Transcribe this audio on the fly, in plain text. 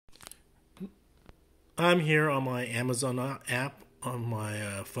I'm here on my Amazon app on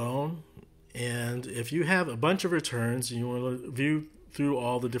my phone, and if you have a bunch of returns and you want to view through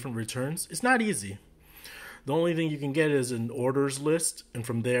all the different returns, it's not easy. The only thing you can get is an orders list, and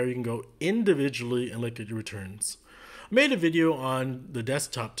from there you can go individually and look at your returns. I made a video on the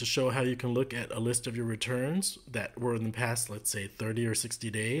desktop to show how you can look at a list of your returns that were in the past, let's say 30 or 60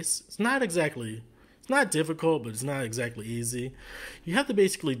 days. It's not difficult, but it's not exactly easy. You have to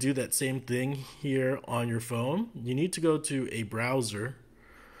basically do that same thing here on your phone. You need to go to a browser.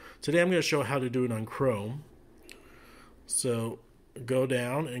 Today I'm going to show how to do it on Chrome. So go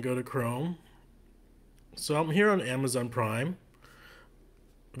down and go to Chrome. So I'm here on Amazon Prime.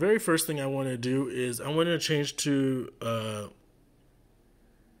 The very first thing I want to do is I want to change to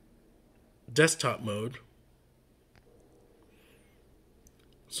desktop mode.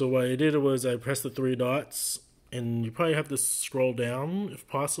 So what I did was I pressed the three dots, and you probably have to scroll down if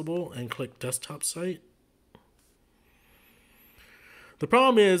possible and click desktop site. The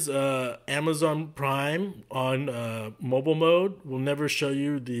problem is Amazon Prime on mobile mode will never show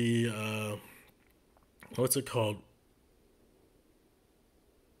you the what's it called?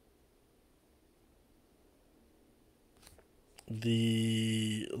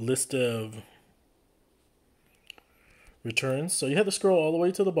 The list of returns. So you have to scroll all the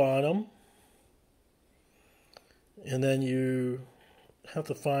way to the bottom, and then you have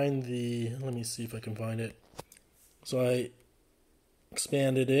to find let me see if I can find it. So I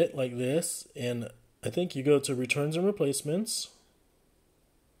expanded it like this, and I think you go to returns and replacements.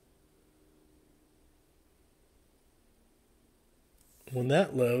 When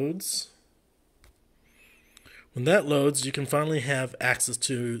that loads, you can finally have access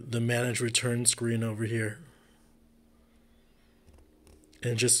to the manage return screen over here.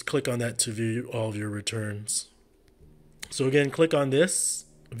 And just click on that to view all of your returns. So again, click on this,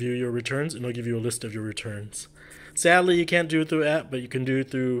 view your returns, and it'll give you a list of your returns. Sadly, you can't do it through app, but you can do it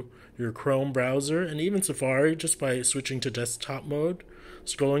through your Chrome browser and even Safari just by switching to desktop mode,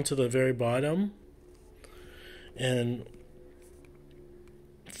 scrolling to the very bottom, and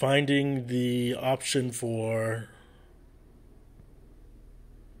finding the option for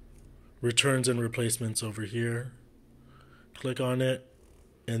returns and replacements over here. Click on it,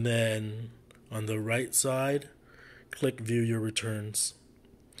 and then on the right side, click view your returns.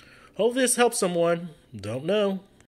 Hope this helps someone. Don't know.